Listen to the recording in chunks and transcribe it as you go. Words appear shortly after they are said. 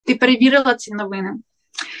Ти перевірила ці новини?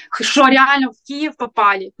 Що реально в Київ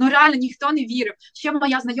попали? Ну реально ніхто не вірив. Ще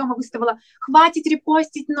моя знайома виставила: хватить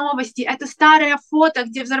репостить новості, це старе фото,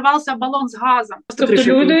 де взорвався балон з газом. Тобто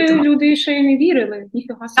люди ще й не вірили?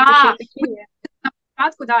 Ніфіга собі, що таке є. На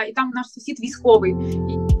початку, да, і там наш сусід військовий.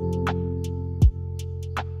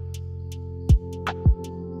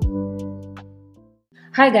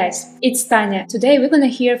 Hi guys, it's Tanya. Today we're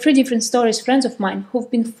gonna hear 3 different stories friends of mine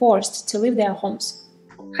who've been forced to leave their homes.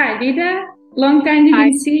 Hi Lida, long time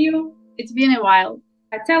didn't see you. It's been a while.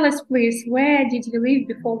 Tell us please, where did you live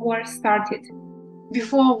before war started?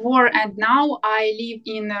 Before war and now, I live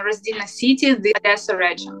in Rozdilna city, the Odessa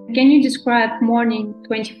region. Can you describe morning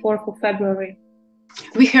 24th of February?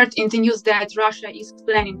 We heard in the news that Russia is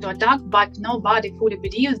planning to attack, but nobody fully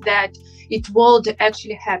believes that it would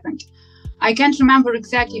actually happen. I can't remember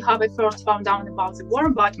exactly how I first found out about the war,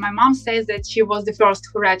 but my mom says that she was the first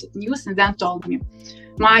who read the news and then told me.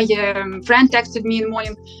 My friend texted me in the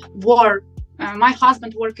morning, war. My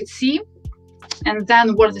husband worked at sea, and then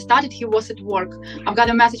when it started, he was at work. I've got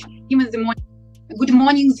a message from him in the morning. Good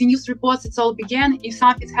morning, the news reports it's all began. If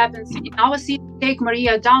something happens in our city, take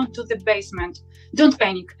Maria down to the basement. Don't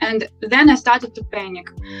panic. And then I started to panic.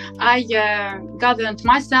 I gathered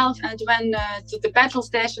myself and went to the petrol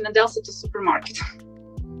station and also to supermarket.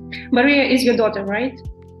 Maria is your daughter, right?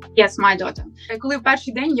 Yes, my daughter. Коли в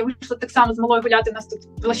перший день я вийшла так само з малою гуляти, у нас тут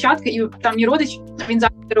площадка, і там мій родич, він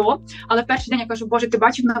зараз ТРО, але в перший день я кажу: Боже, ти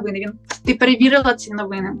бачив новини? Він: ти перевірила ці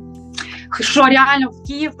новини? Що реально в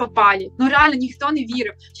Київ попали? Ну реально ніхто не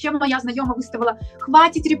вірив. Ще моя знайома виставила: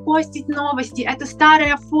 хватить репостить новості, це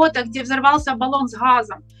старе фото, де взорвався балон з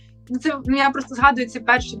газом. Я просто згадую цей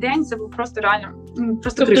перший день, це був просто реально,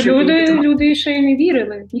 просто тобто люди ще й не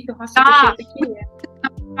вірили? Ніфіга собі, що таке є. На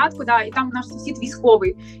початку, да, і там наш сусід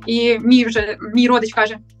військовий, і мій родич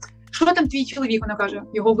каже: що там твій чоловік? Вона каже: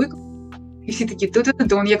 його викликали. І всі такі тут.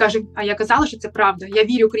 Я кажу: а я казала, що це правда. Я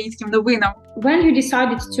вірю українським новинам. When you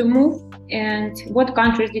decided to move, and what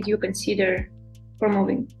countries did you consider for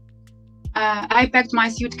moving? I packed my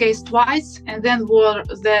suitcase twice, and then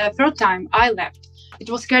the third time I left. It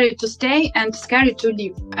was scary to stay and scary to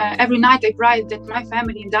leave. Every night I cried that my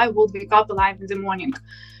family and I would wake up alive in the morning.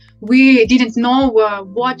 We didn't know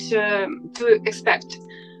what to expect.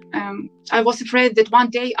 I was afraid that one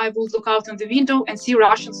day I would look out on the window and see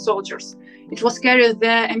Russian soldiers. It was scary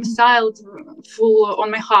that a missile flew on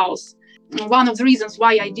my house. One of the reasons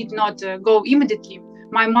why I did not go immediately,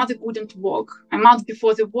 my mother couldn't walk. A month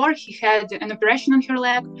before the war, he had an operation on her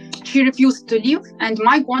leg. She refused to leave, and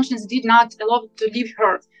my conscience did not allow to leave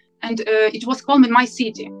her. And it was calm in my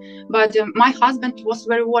city. But my husband was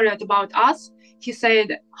very worried about us. He said,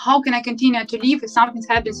 how can I continue to live if something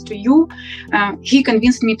happens to you? He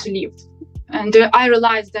convinced me to leave. And I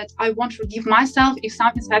realized that I won't forgive myself if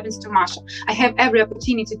something happens to Masha. I have every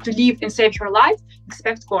opportunity to live and save her life.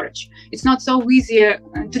 Expect courage. It's not so easy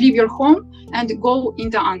to leave your home and go in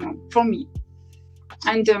the unknown for me.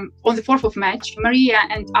 And on the 4th of March, Maria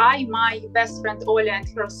and I, my best friend Oля and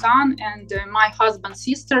her son, and my husband's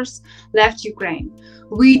sisters left Ukraine.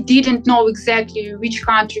 We didn't know exactly which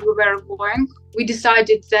country we were going. We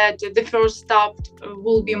decided that the first stop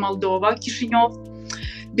will be Moldova, Chisinau,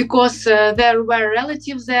 because there were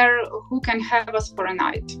relatives there who can have us for a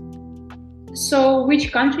night. So which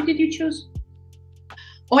country did you choose?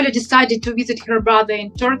 Oля decided to visit her brother in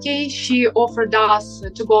Turkey. She offered us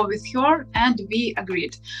to go with her, and we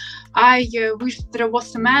agreed. I wished there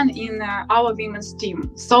was a man in our women's team,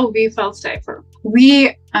 so we felt safer.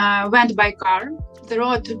 We went by car. The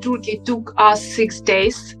road to Turkey took us 6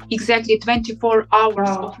 days, exactly 24 hours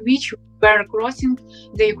of which we were crossing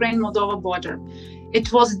the Ukraine-Moldova border.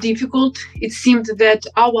 It was difficult. It seemed that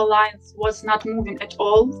our alliance was not moving at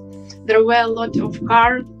all. There were a lot of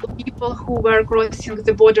people who were crossing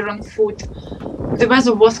the border on foot. The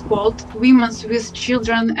weather was cold. Women with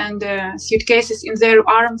children and suitcases in their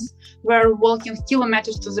arms were walking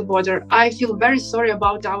kilometers to the border. I feel very sorry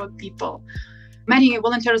about our people. Many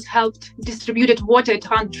volunteers helped, distributed water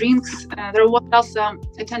and drinks. There was also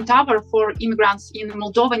a tent tower for immigrants in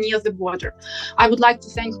Moldova near the border. I would like to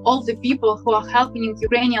thank all the people who are helping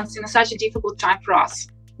Ukrainians in such a difficult time for us.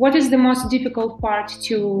 What is the most difficult part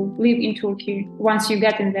to live in Turkey once you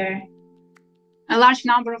get in there? A large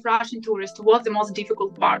number of Russian tourists was the most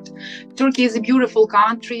difficult part. Turkey is a beautiful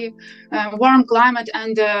country, warm climate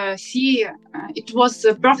and sea. It was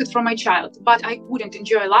perfect for my child, but I couldn't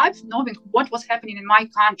enjoy life knowing what was happening in my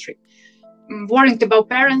country. Worrying about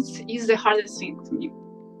parents is the hardest thing for me.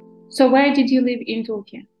 So where did you live in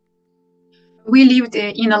Turkey? We lived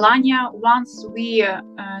in Alanya. Once we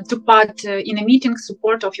took part in a meeting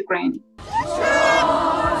support of Ukraine.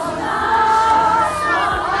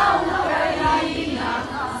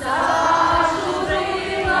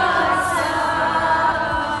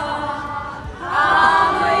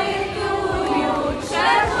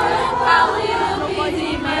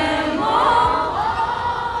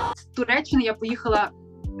 Туреччини я поїхала,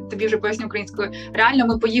 тобі вже поясню українською, реально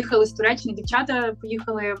ми поїхали з Туреччини, дівчата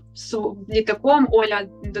поїхали з літаком, Оля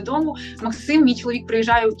додому, Максим, мій чоловік,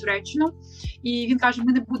 приїжджає у Туреччину, і він каже,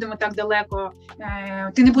 ми не будемо так далеко,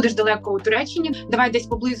 ти не будеш далеко у Туреччині, давай десь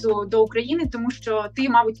поблизу до України, тому що ти,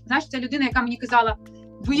 мабуть, знаєш, ця людина, яка мені казала,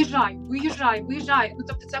 виїжджай. Ну,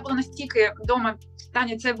 тобто це було настільки вдома,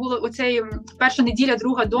 Таня, це було оцей перша неділя,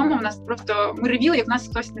 друга дома, у нас просто, ми ревіли, як в нас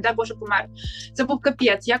хтось, не дай Боже, помер. Це був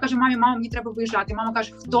капець. Я кажу, мама, мені треба виїжджати. Мама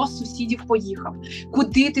каже, хто з сусідів поїхав?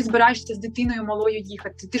 Куди ти збираєшся з дитиною малою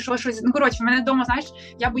їхати? Ти щось? Ну, коротше, в мене вдома, знаєш,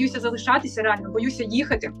 я боюся залишатися реально, боюся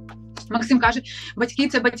їхати. Максим каже, батьки –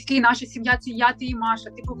 це батьки, наша сім'я – це я, ти і Маша,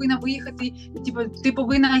 ти повинна виїхати, ти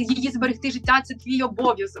повинна її зберегти життя, це твій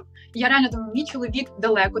обов'язок. І я реально думаю, мій чоловік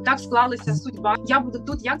далеко, так склалася судьба, я буду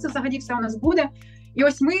тут, як це взагалі все у нас буде? І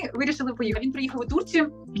ось ми вирішили поїхати. Він приїхав у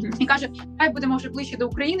Турцію і каже, хай будемо вже ближче до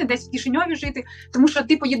України, десь в Кишиньові жити, тому що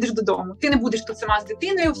ти поїдеш додому. Ти не будеш тут сама з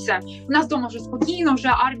дитиною, все. У нас вдома вже спокійно, вже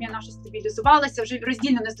армія наша стабілізувалася, вже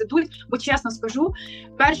Роздільну не здадуть, бо чесно скажу,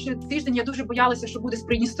 перший тиждень я дуже боялася, що буде з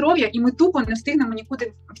Придністров'я, і ми тупо не встигнемо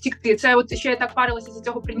нікуди втікти. Це от ще я так парилася за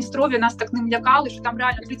цього Придністров'я, нас так ним лякали, що там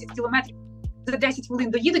реально 30 кілометрів за 10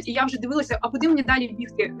 хвилин доїдуть, і я вже дивилася, а куди мені далі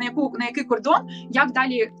бігти, на який кордон, як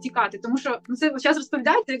далі втікати. Тому що це зараз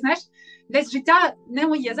розповідаєте, як, знаєш, десь життя не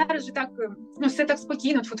моє. Зараз же так, все так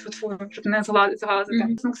спокійно, тфу-тфу-тфу, щоб не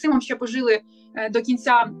загалазити. З Максимом ще пожили до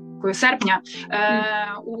кінця серпня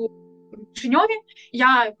у Кишиньові.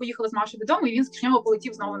 Я поїхала з Машою додому, і він з Кишиньова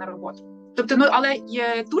полетів знову на роботу. Тобто, але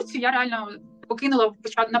Турцію я реально покинула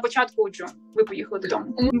на початку джун. Ви поїхали додому.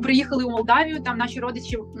 Ми приїхали у Молдавію, там наші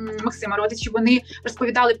родичі, Максима родичі, вони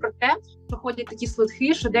розповідали про те, що ходять такі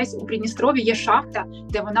слухи, що десь у Придністров'ї є шахта,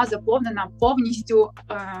 де вона заповнена повністю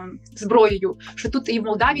зброєю. Що тут і в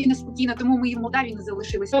Молдавії неспокійно, тому ми і в Молдавії не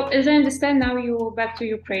залишилися. So, as I understand, now you're back to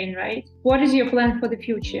Ukraine, right? What is your plan for the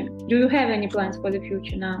future? Do you have any plans for the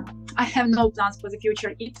future now? I have no plans for the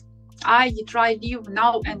future. I try live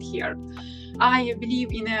now and here. I believe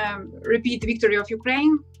in a repeat victory of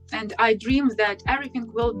Ukraine, and I dream that everything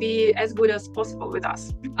will be as good as possible with us.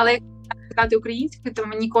 Але сказати українською, то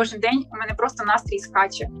мені кожен день у мене просто настрій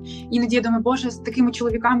скаче. Іноді я думаю, Боже, з такими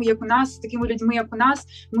чоловіками, як у нас, з такими людьми, як у нас,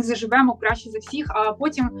 ми заживемо краще за всіх. А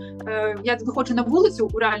потім я виходжу на вулицю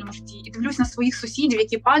у реальному житті і дивлюсь на своїх сусідів,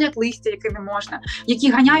 які палять листя, яке не можна,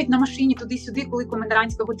 які ганяють на машині туди-сюди, коли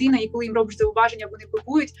комендантська година, і коли їм робиш зауваження, вони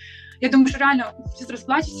бикують. Я думаю, що реально щось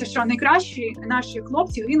розплачуся, що найкращі наші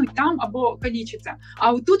хлопці гинуть там або калічаться.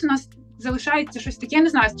 А отут у нас залишається щось таке, я не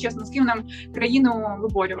знаю, чесно, з ким нам країну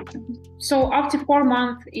виборювати. So after 4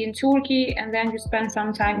 months in Turkey and then you spent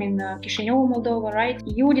some time in Chisinau, Moldova, right?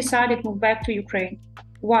 You decided to move back to Ukraine.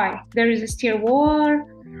 Why? There is still war.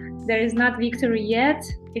 There is not victory yet.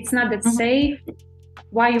 It's not that safe.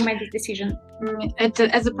 Why you made this decision?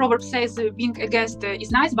 As the proverb says, being a guest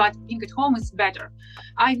is nice, but being at home is better.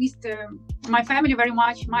 I missed my family very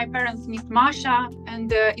much. My parents missed Masha, and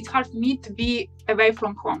it's hard for me to be away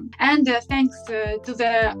from home. And thanks to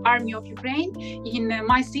the army of Ukraine, in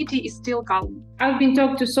my city is still calm. I've been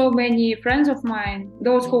talking to so many friends of mine,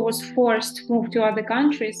 those who was forced to move to other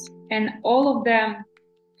countries, and all of them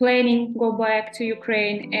planning to go back to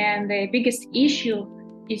Ukraine, and the biggest issue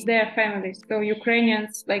is their families. So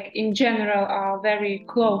Ukrainians, like in general, are very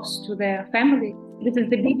close to their family. This is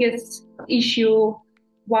the biggest issue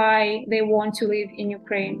why they want to live in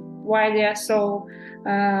Ukraine, why they are so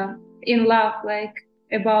in love, like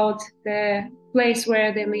about the place where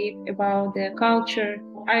they live, about their culture.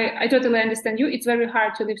 I totally understand you. It's very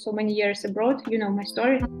hard to live so many years abroad. You know my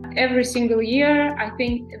story. Every single year, I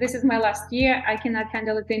think this is my last year. I cannot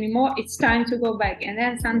handle it anymore. It's time to go back. And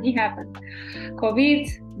then something happened. COVID,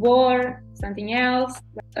 war, something else.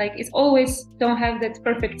 Like it's always don't have that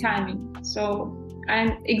perfect timing. So I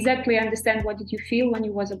exactly understand what did you feel when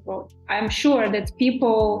you was abroad. I'm sure that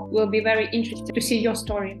people will be very interested to see your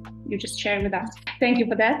story. You just share with us. Thank you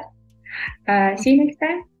for that. See you next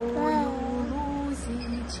time.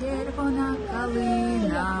 Червона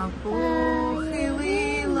калина похилилася,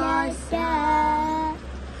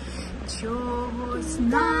 чогось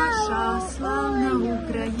наша славна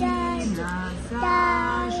Україна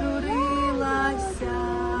зажурилася.